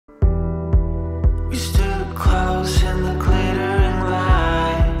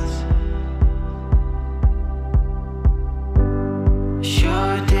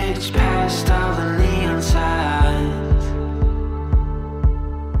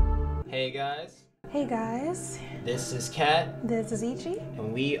Hey guys. Hey guys. This is Kat. This is Ichi.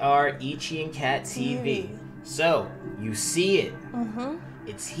 And we are IchiNKatTV. So, you see it. Mm-hmm.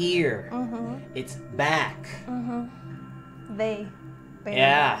 It's here. Mm-hmm. It's back. Mm-hmm. They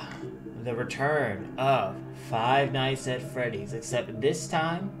yeah. The return of Five Nights at Freddy's. Except this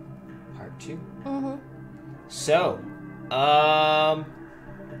time, part 2. Mm-hmm. So,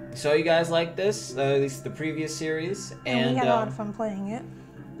 so you guys like this? At least the previous series. And we had a lot of fun playing it.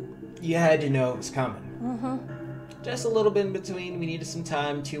 You had to know it was coming. Mm-hmm. Just a little bit in between. We needed some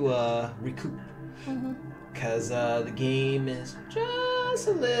time to recoup. Mm-hmm. Because the game is just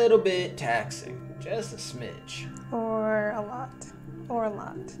a little bit taxing. Just a smidge. Or a lot. Or a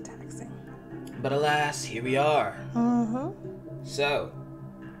lot taxing. But alas, here we are. Mm-hmm. So,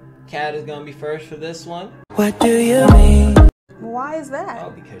 Kat is going to be first for this one. What do you mean? Why is that?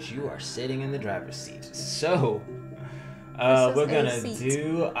 Oh, because you are sitting in the driver's seat. So, we're going to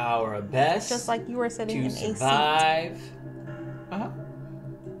do our best. Just like you were sitting in a seat. To survive.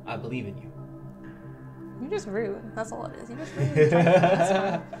 I believe in you. You're just rude. That's all it is. You're just rude. That's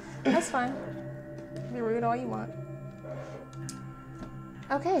fine. That's fine. Be rude all you want.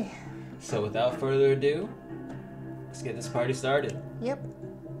 Okay. So without further ado, let's get this party started. Yep.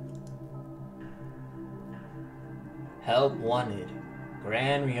 Help wanted.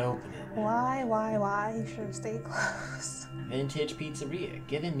 Grand reopening. Why? You should have stayed close. Vintage Pizzeria,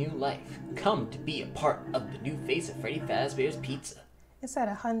 given new life. Come to be a part of the new face of Freddy Fazbear's Pizza. It's at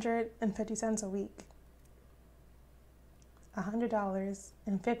 150 cents a week.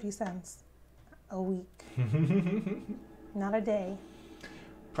 $100.50 a week. Not a day.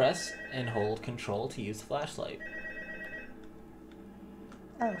 Press and hold control to use the flashlight.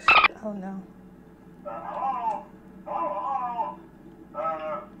 Oh shit, oh no.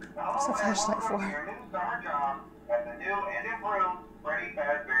 What's the flashlight for? Your new summer job at the new and improved Freddy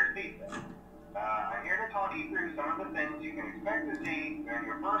Fazbear's Pizza. I'm here to talk you through some of the things you can expect to see during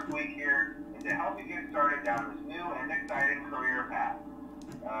your first week here and to help you get started down this new and exciting career path.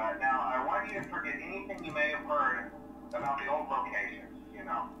 Now, I want you to forget anything you may have heard about the old location. You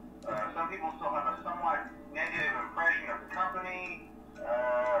know, some people still have a somewhat negative impression of the company.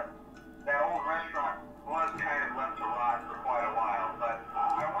 That old restaurant was kind of left to rot for quite a while, but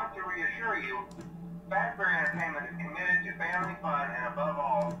I want to reassure you, Fazbear Entertainment is committed to family fun and above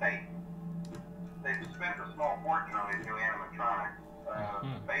all, safety. They've spent a small fortune on these new animatronics.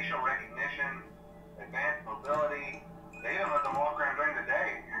 Facial recognition, advanced mobility, they even let them walk around during the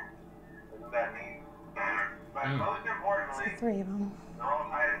day. Isn't that neat? But most importantly, the 3 of them. They're all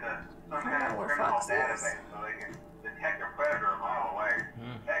tied into some kind of criminal database so they can detect a predator a mile away.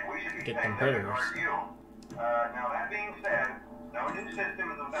 Heck, we should be saying that towards you. Now that being said, no new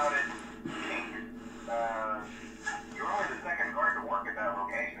system is without its kink. You're only the second guard to work at that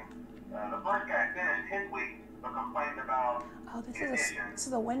location. The first guy finished his week but complained about this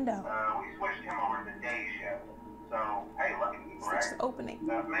is a window. We switched him over to day shift. So, hey, look at you, right? It's just opening.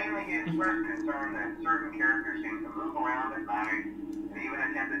 Mainly he expressed concern that certain characters seem to move around at night and even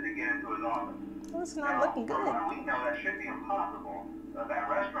attempted to get into his office. Well, it's not looking good. We know that should be impossible. That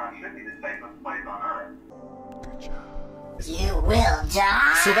restaurant should be the safest place on earth. You will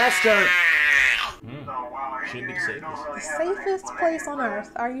die. So that's the... Should be safest. The safest place on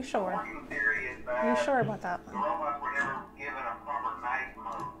earth. Are you sure? Are you sure about that The one? robots were never given a proper night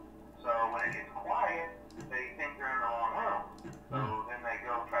mode. So when it gets quiet, they think they're in the wrong room. So then they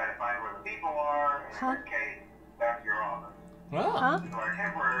go try to find where the people are, and in this case, back to your office. Huh? So our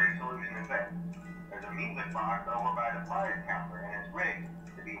temporary solution is this. There's a music box over by the prize counter, and it's rigged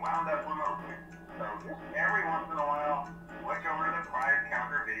to be wound up remotely. So just every once in a while, switch over to the prize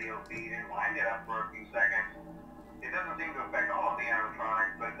counter video feed and wind it up for a few seconds. It doesn't seem to affect all of the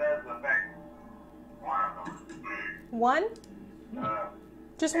animatronics, but it does affect one of them. One?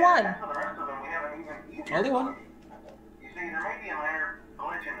 Just one. For the rest of them, we have an even easier Only one? You see, there may be a minor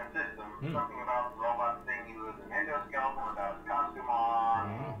glitch in the system, something about the robot seeing you as an endoskeleton without his costume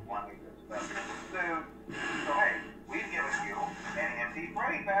on, wanting to stuff in his suit. So hey, we've given you an empty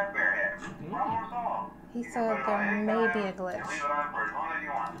Freddy Fazbear head. Problem solved. He said there may be a glitch. And leave it on for as long as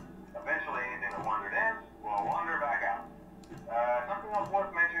you want. Eventually, anything that wandered in will wander back out. Something else worth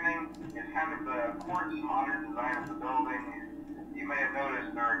mentioning is kind of the quartz modern design of the building. You may have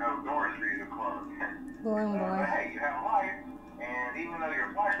noticed there are no doors for you to close. Boy. But hey, you have light, and even though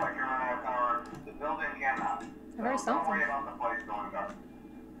your flashlight can run out of power, the building cannot. So don't worry about the place going dark.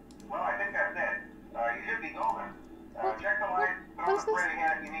 Well, I think that's it. You should be golden. Check the lights, throw the Freddy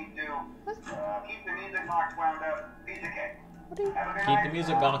head if you need to. Keep the music box wound up. Piece of cake. Keep the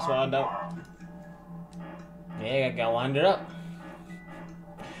music box wound up. Yeah, I got wound it up.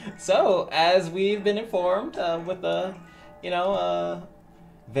 So, as we've been informed with a,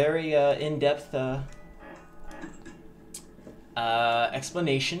 very in-depth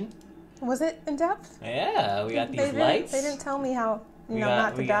explanation. Was it in depth? Yeah, we got these lights. They didn't tell me how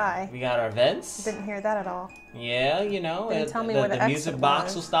not to die. We got our vents. Didn't hear that at all. Yeah, They didn't tell me where the music exit box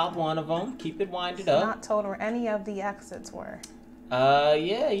was. will stop one of them. Keep it winded up. Not told where any of the exits were.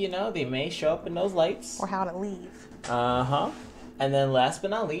 Yeah, they may show up in those lights. Or how to leave. Uh-huh. And then last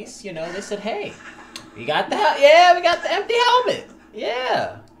but not least, they said, hey, we got the empty helmet.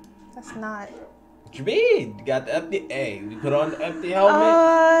 Yeah. That's not... What you mean? You got the empty... Hey, we put on the empty helmet.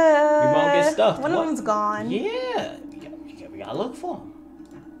 We won't get stuffed. One of them's gone. Yeah. We gotta look for them.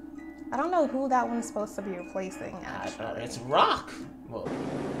 I don't know who that one's supposed to be replacing, actually. It's Rock. Well,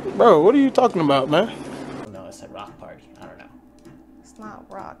 Bro, what are you talking about, man? no, it's a Rock Party. I don't know. It's not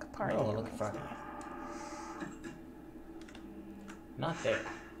Rock Party. Oh, look in front of you. Not there.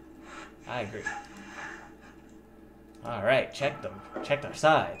 I agree. All right, check them. Check their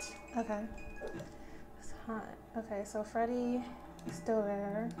sides. Okay. It's hot. Okay, so Freddy is still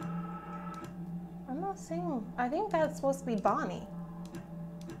there. I'm not seeing... I think that's supposed to be Bonnie.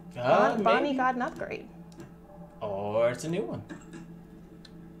 Bonnie Maybe. got an upgrade. Or it's a new one.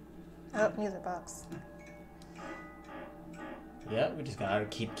 Oh, music box. Yeah, we just gotta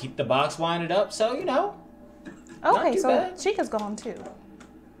keep the box winded up, so Okay, too so bad. Chica's gone too.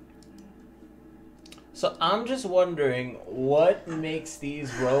 So I'm just wondering what makes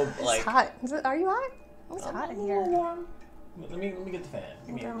these It's hot. Are you hot? It's hot in a here. little warm. Let me get the fan.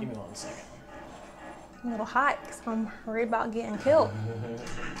 Give me 1 second. I'm a little hot because I'm worried about getting killed.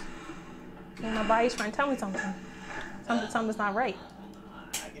 And my body's trying to tell me something. Something's not right.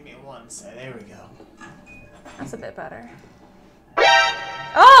 Give me 1 second. There we go. That's a bit better.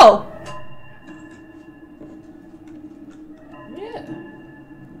 Oh! Yeah.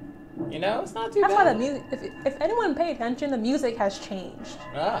 It's not too That's why bad. the music. If anyone paid attention, the music has changed.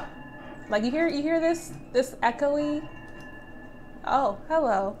 Ah. Like you hear this echoey. Oh,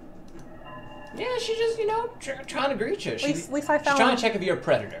 hello. Yeah, she's just, trying to greet you. At least I She's found trying to check if you're a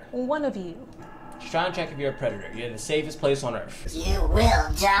predator. one of you. She's trying to check if you're a predator. You're in the safest place on Earth. You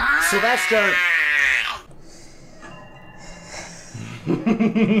will die. Sylvester!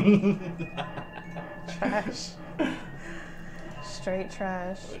 Trash. Straight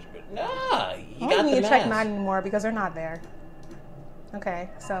trash. Nah, you I got don't the need to check mask. mine anymore because they're not there. Okay,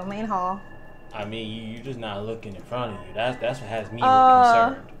 so main hall. I mean, you're just not looking in front of you. That's what has me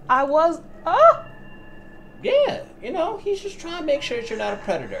concerned. I was. Oh! Yeah, he's just trying to make sure that you're not a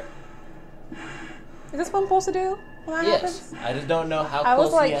predator. Is this what I'm supposed to do when that Yes, happens? I just don't know how I was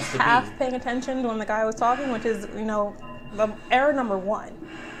close like he has to half be. paying attention when the guy was talking, which is, the error number 1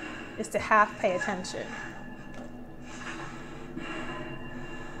 is to half pay attention.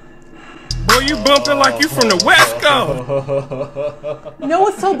 Boy, you bumping like you from the West Coast. You know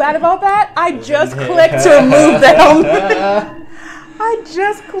what's so bad about that? I just clicked to remove the helmet. I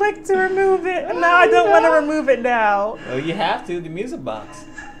just clicked to remove it, and now I don't want to remove it now. Well, you have to. The music box.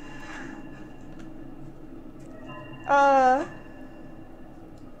 I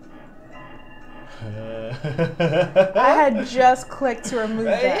had just clicked to remove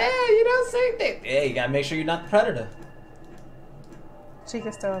that. Yeah, same thing. Yeah, you gotta make sure you're not the predator.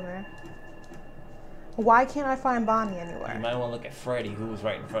 Chica's still in there. Why can't I find Bonnie You anywhere? might want to look at Freddy, who was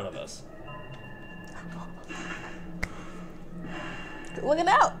right in front of us. Looking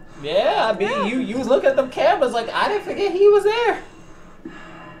out. Yeah, I mean, you was looking at them cameras like, I didn't forget he was there.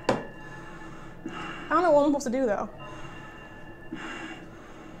 I don't know what I'm supposed to do though.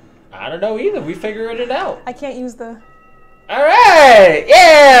 I don't know either. We figured it out. I can't use the... All right,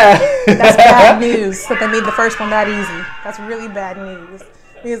 yeah. That's bad news that they made the first one that easy. That's really bad news.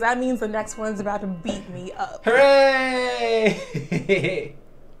 Because that means the next one's about to beat me up. Hooray!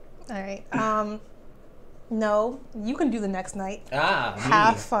 Alright, no, you can do the next night. Ah, me.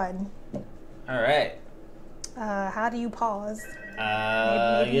 Have fun. All right. How do you pause?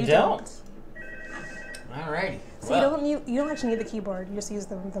 Maybe You don't. Alrighty. So you don't actually need the keyboard. You just use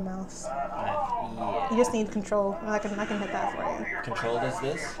the mouse. Yeah. You just need control. I can hit that for you. Control does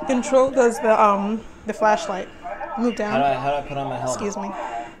this. Control does the flashlight. Move down. How do I put on my helmet? Excuse me.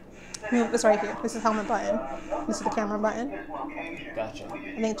 Move this right here. This is helmet button. This is the camera button. Gotcha.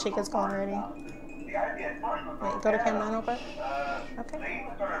 I think Chica's gone already. Wait, go to camera real quick. Okay.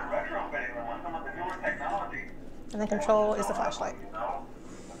 And then control is the flashlight.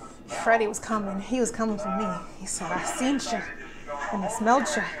 Freddy was coming. He was coming for me. He said, I seen you. And I smelled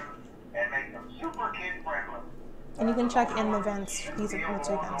you. And you can check in the vents. These are the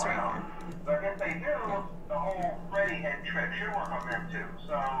two vents right here. head trick should work on them too.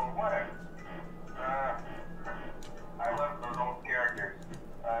 So whatever. I love those old characters.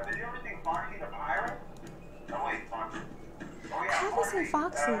 Did you ever see Foxy the Pirate? Oh wait, Foxy. Oh yeah. I haven't seen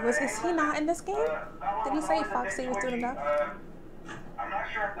Foxy. Is he not in this game? Did he say Foxy was doing enough? I'm not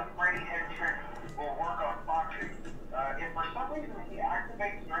sure if the Freddy head trick will work on Foxy. If for some reason he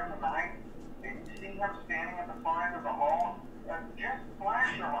activates during the night and you see him standing at the far end of the hall, just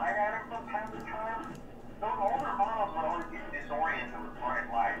flash your light at him from time to time. Those older models would always get disoriented with bright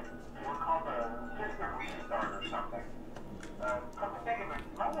light. It would cause a system restart or something. Come to think of it,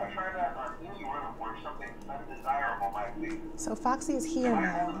 I'm going to try that on any room where something undesirable might be. So Foxy is here I now.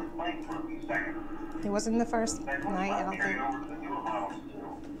 have to play for a few seconds. It wasn't the first That night, I don't carried think. over to the newer models too.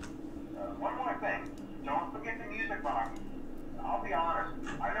 One more thing, don't forget the music box. I'll be honest,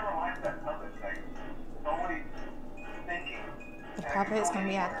 I never liked that puppet thing. It's always thinking. The puppet is going to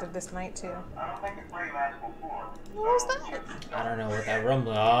be active this night, too. I don't think it's very magical before. What was that? I don't know what that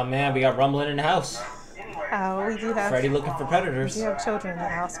rumbling. Oh man, we got rumbling in the house. Anyway, Oh, we do have, Freddy looking for we predators. do have children in the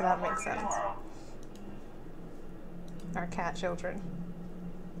house, so that makes sense. Our cat children.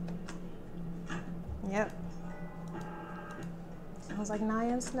 Yep. Sounds like Naya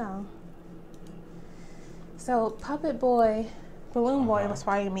and Snow. So, Puppet Boy, Balloon Boy was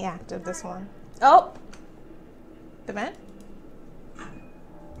probably going to be active this one. Oh! The vent?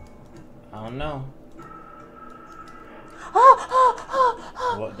 I don't know.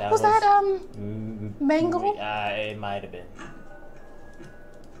 What, that was that, Mangle? It might have been.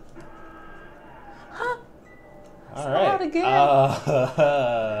 All Saw right. it again.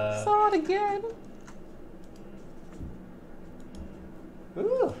 Saw it again.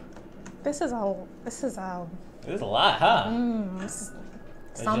 Ooh. This is a This is a lot, huh? this is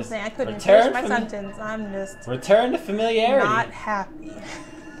It's something. just I couldn't return finish my from- sentence. I'm just Return to familiarity. not happy.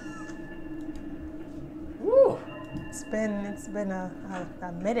 Woo. It's been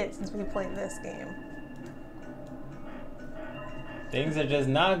a minute since we played this game. Things are just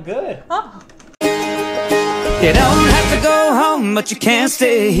not good. Oh, You don't have to go home, but you can't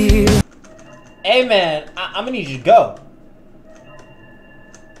stay here. Hey man, I'm gonna need you to go.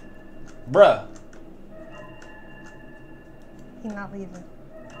 Bruh. he's not leaving.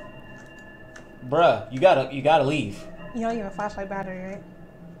 Bruh, you gotta leave. You know you have a flashlight battery, right?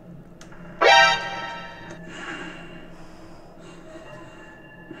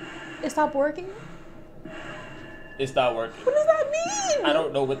 It stopped working? It stopped working. What does that mean? I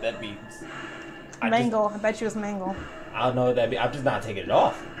don't know what that means. Mangle. I bet you it's Mangle. I don't know what that means. I'm just not taking it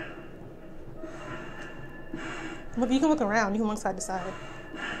off. Look, you can look around. You can look side to side.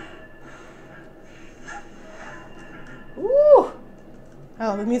 Woo!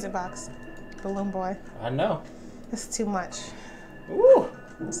 Oh, the music box. Balloon Boy. I know. It's too much. Woo!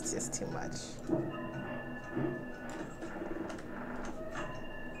 It's just too much.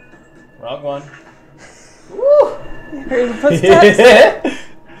 Wrong one. Woo! You heard the footsteps?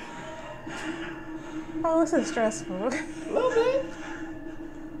 Oh, this is stressful. A little bit.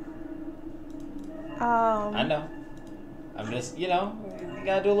 I know. I'm just, you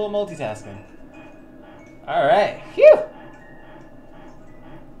gotta do a little multitasking. All right. Phew.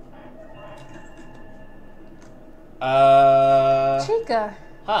 Chica,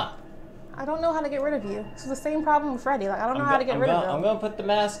 Huh. I don't know how to get rid of you. It's the same problem with Freddy. Like, I don't know how to get rid of I'm him. gonna put the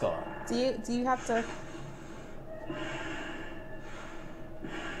mask on. Do you have to?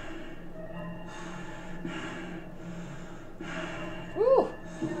 Woo!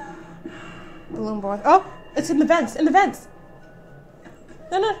 Balloon Boy. Oh, it's in the vents. In the vents.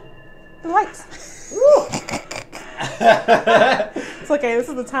 No, the lights. Woo! It's okay. This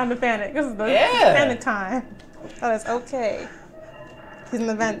is the time to panic. This is the Yeah. panic time. Oh, it's okay. He's in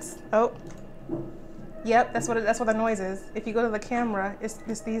the vents. Oh. Yep, that's what the noise is. If you go to the camera, it's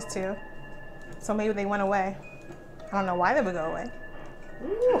these two. So maybe they went away. I don't know why they would go away.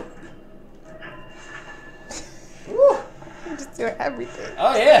 Woo! Woo! You just do everything.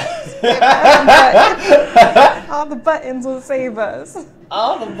 Oh yeah! All the buttons will save us.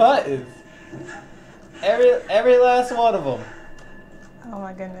 All the buttons. Every last one of them. Oh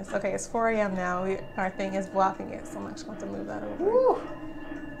my goodness. Okay, it's 4 a.m. now. Our thing is blocking it, so I'm actually going to have to move that over. Woo!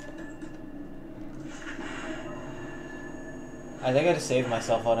 I think I just saved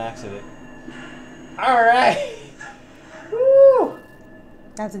myself on accident. Alright! Woo!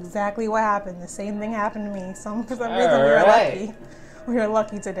 That's exactly what happened. The same thing happened to me. For some reason, we were Alright. lucky. We were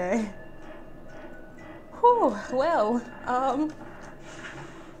lucky today. Whew, well,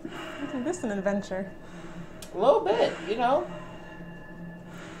 isn't this an adventure? A little bit,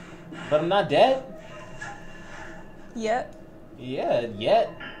 But I'm not dead. Yet. Yeah, yet.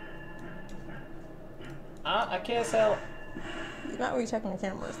 I can't tell. You're not really checking the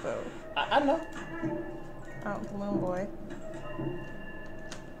cameras, though. I know. Oh, balloon boy.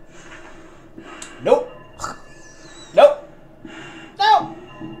 Nope. Nope. No.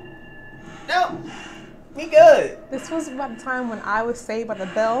 No. We good. This was about the time when I was saved by the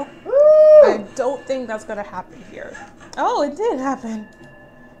bell. Woo. I don't think that's gonna happen here. Oh, it did happen.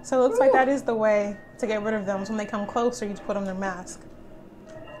 So it looks like that is the way to get rid of them. So when they come closer, you just put on their mask.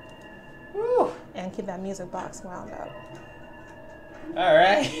 Woo. And keep that music box wound up. All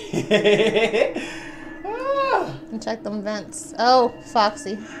right. And check them vents. Oh,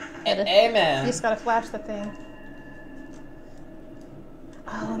 Foxy. Amen. You just gotta flash the thing.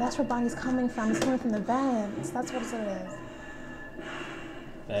 Oh, that's where Bonnie's coming from. It's coming from the vents. That's what it is.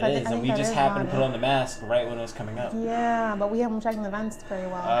 That is, and we just happened to put on the mask right when it was coming up. Yeah, but we haven't checked the vents very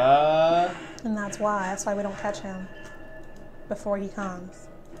well. And that's why. That's why we don't catch him before he comes.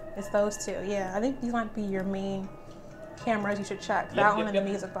 It's those two. Yeah, I think these might be your main cameras you should check. That one and the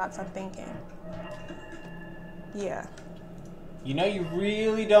music box, I'm thinking. Yeah. You know you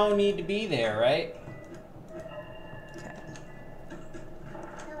really don't need to be there, right? Okay.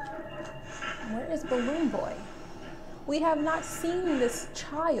 Where is Balloon Boy? We have not seen this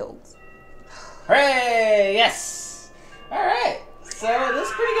child. Hooray! Yes! Alright, so this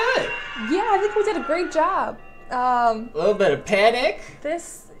is pretty good. Yeah, I think we did a great job. A little bit of panic.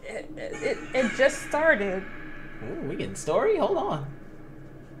 It just started. Ooh, we getting story? Hold on.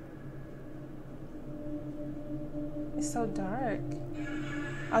 It's so dark.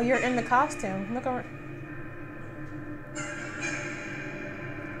 Oh, you're in the costume. Look over.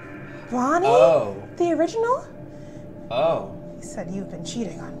 Bonnie? Oh. The original? Oh. He said you've been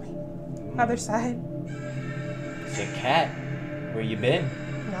cheating on me. Other side? So, Kat, where you been?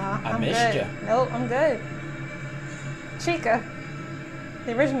 Nah, I I'm missed good. ya. Nope, I'm good. Chica.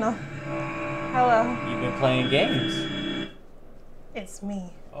 The original. Hello. You've been playing games. It's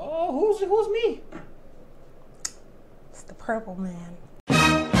me. Oh, who's me? It's the purple man.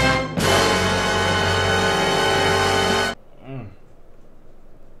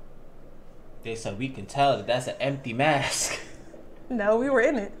 They said we can tell that that's an empty mask. No, we were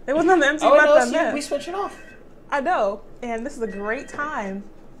in it. It was not an empty Oh, mask. no, we switching off. I know. And this is a great time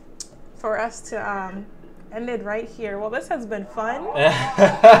for us to end it right here. Well, this has been fun. We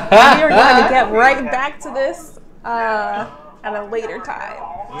are going to get right back to this at a later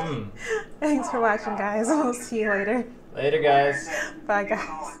time. Thanks for watching, guys. We'll see you later. Later, guys. Bye,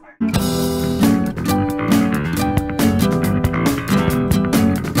 guys.